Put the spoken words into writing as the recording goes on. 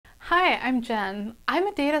Hi, I'm Jen. I'm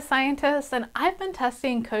a data scientist and I've been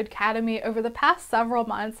testing Codecademy over the past several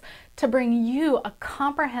months to bring you a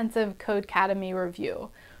comprehensive Codecademy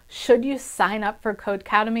review. Should you sign up for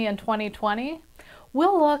Codecademy in 2020?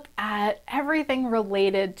 We'll look at everything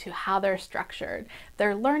related to how they're structured,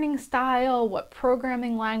 their learning style, what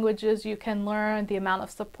programming languages you can learn, the amount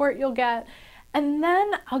of support you'll get, and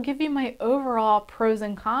then I'll give you my overall pros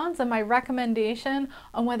and cons and my recommendation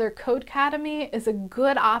on whether Codecademy is a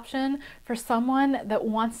good option for someone that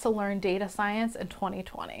wants to learn data science in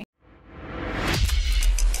 2020.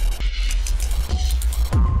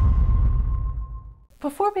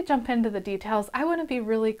 Before we jump into the details, I want to be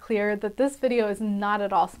really clear that this video is not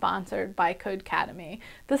at all sponsored by Codecademy.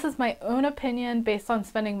 This is my own opinion based on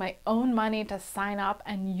spending my own money to sign up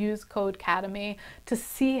and use Codecademy to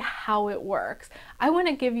see how it works. I want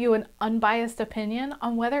to give you an unbiased opinion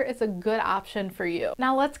on whether it's a good option for you.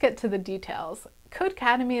 Now let's get to the details.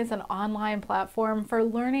 Codecademy is an online platform for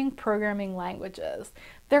learning programming languages.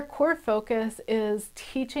 Their core focus is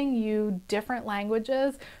teaching you different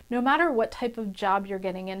languages no matter what type of job you're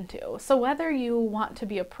getting into. So whether you want to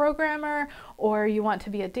be a programmer or you want to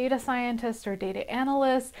be a data scientist or data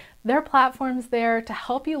analyst, their platform's there to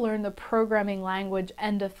help you learn the programming language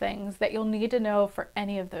end of things that you'll need to know for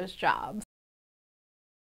any of those jobs.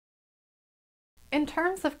 In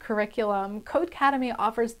terms of curriculum, Codecademy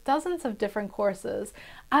offers dozens of different courses,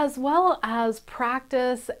 as well as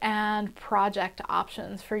practice and project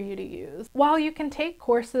options for you to use. While you can take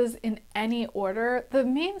courses in any order, the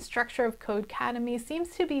main structure of Codecademy seems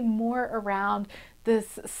to be more around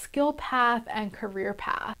this skill path and career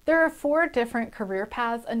path. There are 4 different career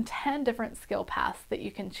paths and 10 different skill paths that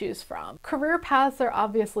you can choose from. Career paths are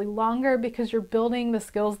obviously longer because you're building the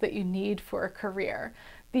skills that you need for a career.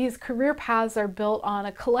 These career paths are built on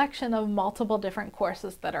a collection of multiple different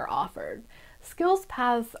courses that are offered. Skills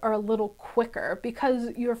paths are a little quicker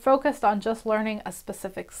because you're focused on just learning a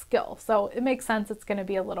specific skill, so it makes sense it's going to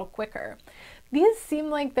be a little quicker. These seem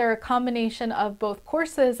like they're a combination of both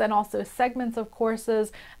courses and also segments of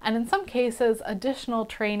courses, and in some cases additional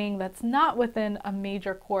training that's not within a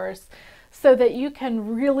major course, so that you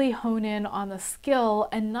can really hone in on the skill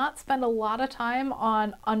and not spend a lot of time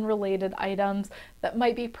on unrelated items that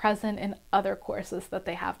might be present in other courses that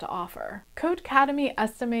they have to offer. Codecademy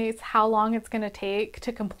estimates how long it's going to take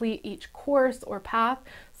to complete each course or path,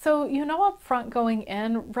 so you know up front going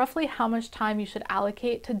in roughly how much time you should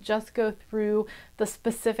allocate to just go through the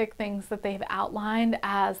specific things that they've outlined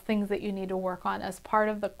as things that you need to work on as part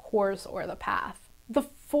of the course or the path. The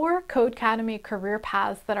 4 Codecademy career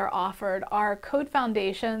paths that are offered are Code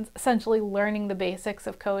Foundations, essentially learning the basics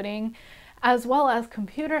of coding, as well as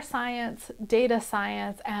computer science, data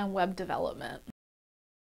science, and web development.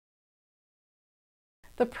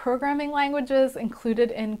 The programming languages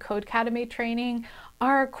included in Codecademy training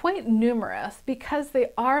are quite numerous because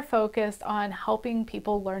they are focused on helping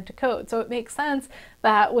people learn to code. So it makes sense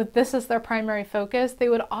that with this as their primary focus, they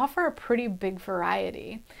would offer a pretty big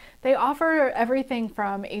variety. They offer everything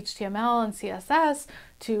from HTML and CSS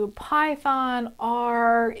to Python,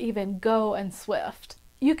 R, even Go and Swift.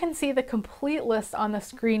 You can see the complete list on the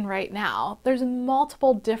screen right now. There's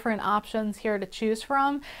multiple different options here to choose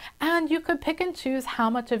from, and you could pick and choose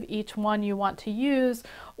how much of each one you want to use,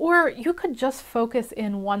 or you could just focus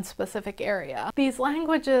in one specific area. These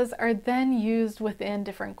languages are then used within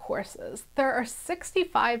different courses. There are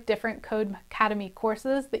 65 different Codecademy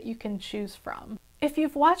courses that you can choose from. If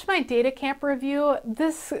you've watched my data camp review,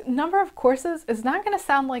 this number of courses is not going to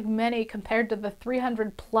sound like many compared to the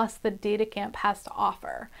 300 plus that data camp has to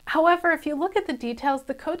offer. However, if you look at the details,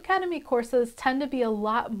 the Codecademy courses tend to be a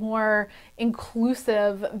lot more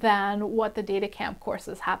inclusive than what the data camp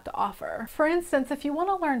courses have to offer. For instance, if you want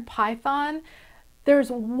to learn Python,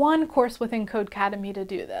 there's one course within Codecademy to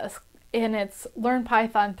do this, and it's Learn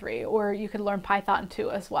Python 3, or you could learn Python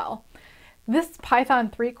 2 as well. This Python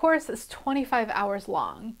 3 course is 25 hours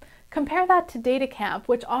long. Compare that to DataCamp,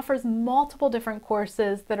 which offers multiple different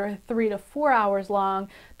courses that are 3 to 4 hours long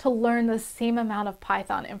to learn the same amount of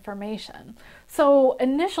Python information. So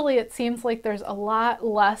initially it seems like there's a lot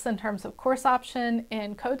less in terms of course option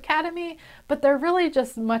in Codecademy, but they're really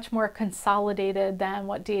just much more consolidated than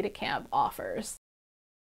what DataCamp offers.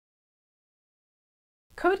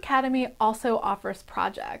 Codecademy also offers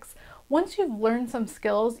projects. Once you've learned some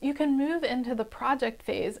skills, you can move into the project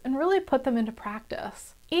phase and really put them into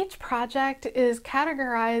practice. Each project is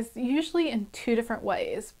categorized usually in 2 different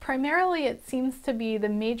ways. Primarily, it seems to be the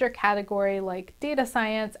major category like data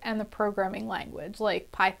science and the programming language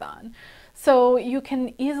like Python. So you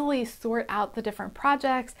can easily sort out the different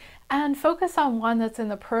projects and focus on one that's in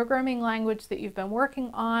the programming language that you've been working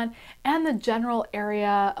on and the general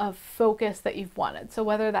area of focus that you've wanted. So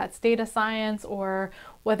whether that's data science or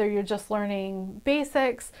whether you're just learning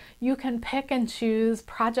basics, you can pick and choose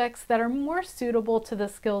projects that are more suitable to the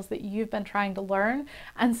skills that you've been trying to learn,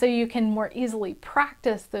 and so you can more easily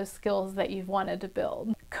practice those skills that you've wanted to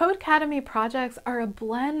build. Codecademy projects are a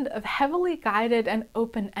blend of heavily guided and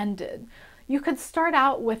open-ended. You could start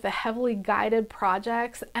out with the heavily guided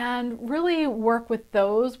projects and really work with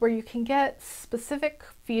those where you can get specific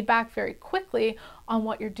feedback very quickly on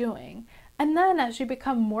what you're doing. And then as you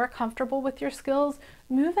become more comfortable with your skills,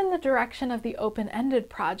 move in the direction of the open-ended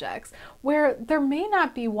projects where there may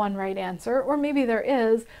not be one right answer, or maybe there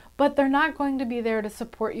is, but they're not going to be there to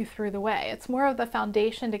support you through the way. It's more of the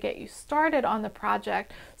foundation to get you started on the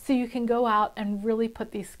project so you can go out and really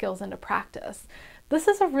put these skills into practice. This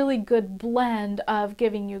is a really good blend of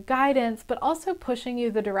giving you guidance, but also pushing you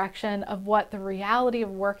the direction of what the reality of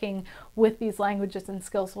working with these languages and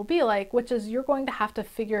skills will be like, which is you're going to have to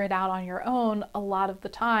figure it out on your own a lot of the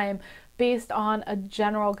time based on a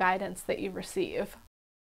general guidance that you receive.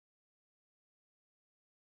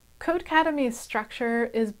 Codecademy's structure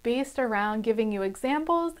is based around giving you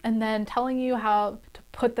examples and then telling you how to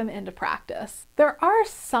put them into practice. There are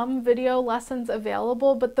some video lessons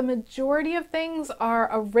available, but the majority of things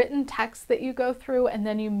are a written text that you go through and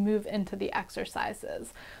then you move into the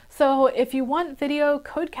exercises. So if you want video,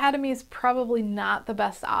 Codecademy is probably not the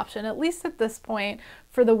best option, at least at this point,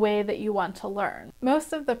 for the way that you want to learn.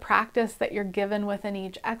 Most of the practice that you're given within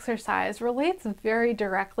each exercise relates very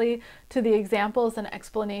directly to the examples and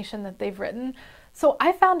explanation that they've written. So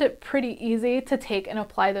I found it pretty easy to take and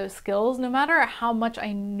apply those skills, no matter how much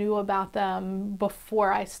I knew about them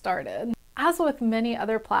before I started. As with many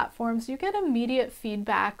other platforms, you get immediate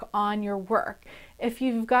feedback on your work. If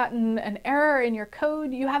you've gotten an error in your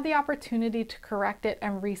code, you have the opportunity to correct it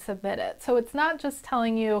and resubmit it. So it's not just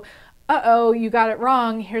telling you, uh-oh, you got it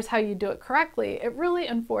wrong, here's how you do it correctly. It really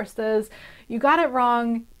enforces, you got it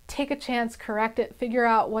wrong, take a chance, correct it, figure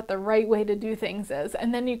out what the right way to do things is,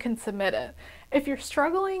 and then you can submit it. If you're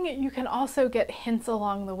struggling, you can also get hints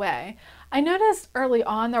along the way. I noticed early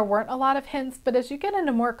on there weren't a lot of hints, but as you get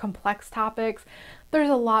into more complex topics, there's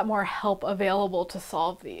a lot more help available to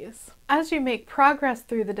solve these. As you make progress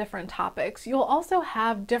through the different topics, you'll also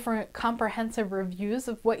have different comprehensive reviews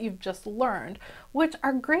of what you've just learned, which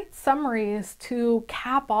are great summaries to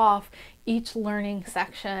cap off each learning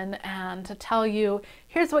section and to tell you,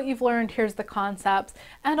 here's what you've learned, here's the concepts,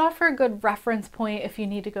 and offer a good reference point if you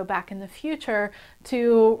need to go back in the future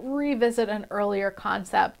to revisit an earlier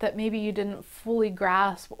concept that maybe you didn't fully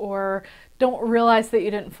grasp or don't realize that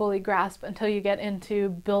you didn't fully grasp until you get into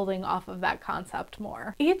building off of that concept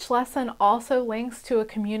more. Each lesson also links to a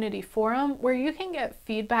community forum where you can get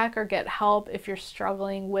feedback or get help if you're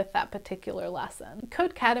struggling with that particular lesson.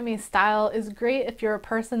 Codecademy's style is great if you're a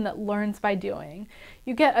person that learns by doing.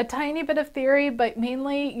 You get a tiny bit of theory, but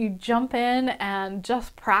mainly you jump in and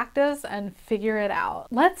just practice and figure it out.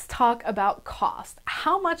 Let's talk about cost.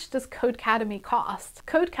 How much does Codecademy cost?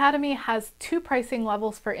 Codecademy has two pricing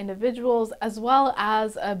levels for individuals as well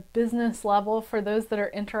as a business level for those that are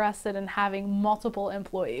interested in having multiple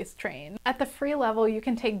employees trained. At the free level, you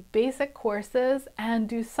can take basic courses and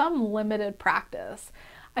do some limited practice.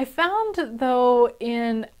 I found, though,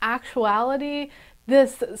 in actuality,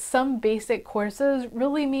 some basic courses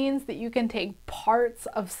really means that you can take parts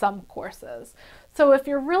of some courses. So if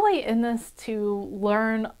you're really in this to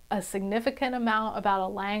learn a significant amount about a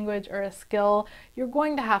language or a skill, you're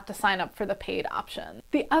going to have to sign up for the paid option.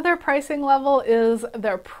 The other pricing level is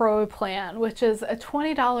their Pro plan, which is a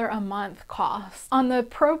 $20 a month cost. On the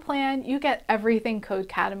Pro plan, you get everything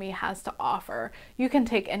Codecademy has to offer. You can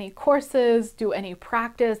take any courses, do any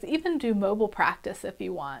practice, even do mobile practice if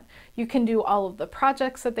you want. You can do all of the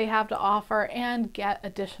projects that they have to offer and get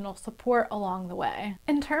additional support along the way.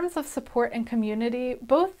 In terms of support and community,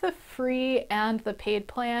 both the free and the paid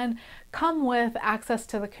plan come with access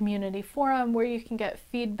to the community forum where you can get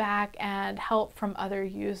feedback and help from other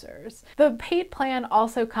users. The paid plan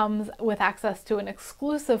also comes with access to an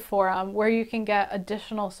exclusive forum where you can get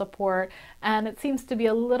additional support, and it seems to be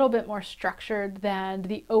a little bit more structured than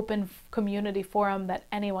the open community forum that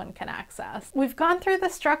anyone can access. We've gone through the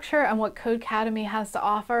structure and what Codecademy has to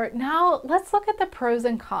offer. Now let's look at the pros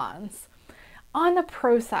and cons. On the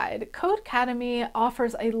pro side, Codecademy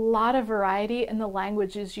offers a lot of variety in the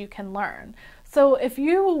languages you can learn. So if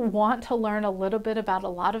you want to learn a little bit about a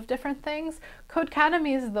lot of different things,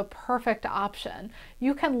 Codecademy is the perfect option.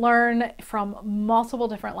 You can learn from multiple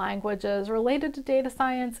different languages related to data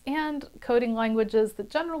science and coding languages that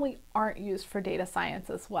generally aren't used for data science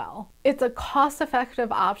as well. It's a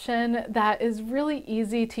cost-effective option that is really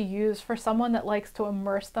easy to use for someone that likes to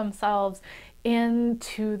immerse themselves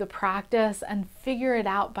into the practice and figure it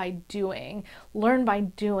out by doing, learn by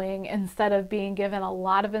doing, instead of being given a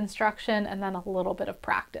lot of instruction and then a little bit of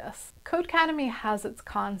practice. Codecademy has its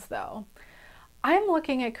cons though. I'm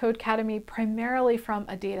looking at Codecademy primarily from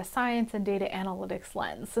a data science and data analytics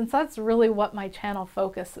lens, since that's really what my channel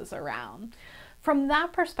focuses around. From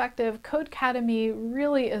that perspective, Codecademy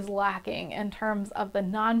really is lacking in terms of the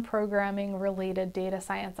non-programming related data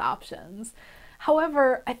science options.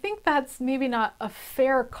 However, I think that's maybe not a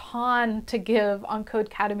fair con to give on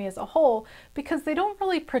Codecademy as a whole, because they don't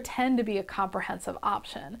really pretend to be a comprehensive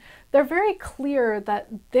option. They're very clear that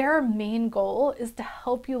their main goal is to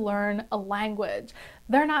help you learn a language.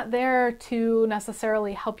 They're not there to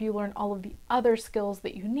necessarily help you learn all of the other skills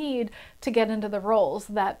that you need to get into the roles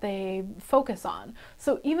that they focus on.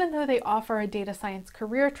 So even though they offer a data science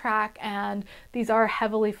career track, and these are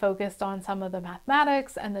heavily focused on some of the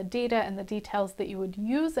mathematics and the data and the details that you would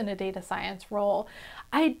use in a data science role,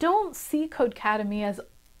 I don't see Codecademy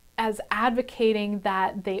as advocating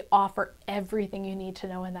that they offer everything you need to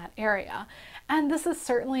know in that area. And this is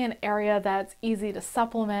certainly an area that's easy to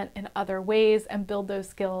supplement in other ways and build those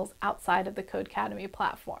skills outside of the Codecademy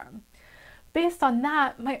platform. Based on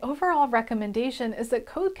that, my overall recommendation is that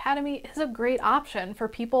Codecademy is a great option for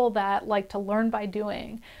people that like to learn by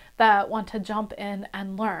doing, that want to jump in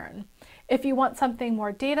and learn. If you want something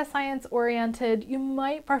more data science oriented, you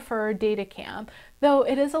might prefer DataCamp, though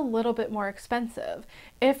it is a little bit more expensive.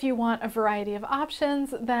 If you want a variety of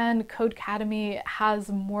options, then Codecademy has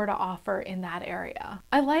more to offer in that area.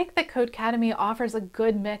 I like that Codecademy offers a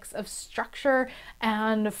good mix of structure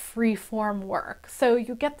and free-form work. So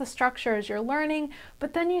you get the structure as you're learning,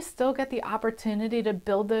 but then you still get the opportunity to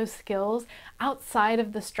build those skills outside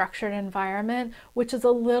of the structured environment, which is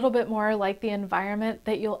a little bit more like the environment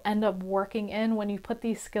that you'll end up working in when you put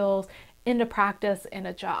these skills into practice in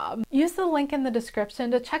a job. Use the link in the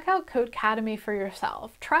description to check out Codecademy for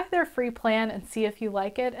yourself. Try their free plan and see if you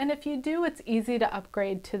like it, and if you do, it's easy to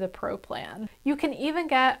upgrade to the Pro plan. You can even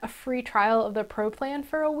get a free trial of the Pro plan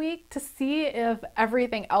for a week to see if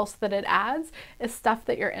everything else that it adds is stuff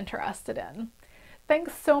that you're interested in.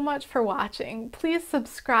 Thanks so much for watching. Please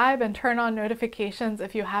subscribe and turn on notifications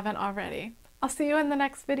if you haven't already. I'll see you in the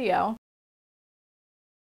next video.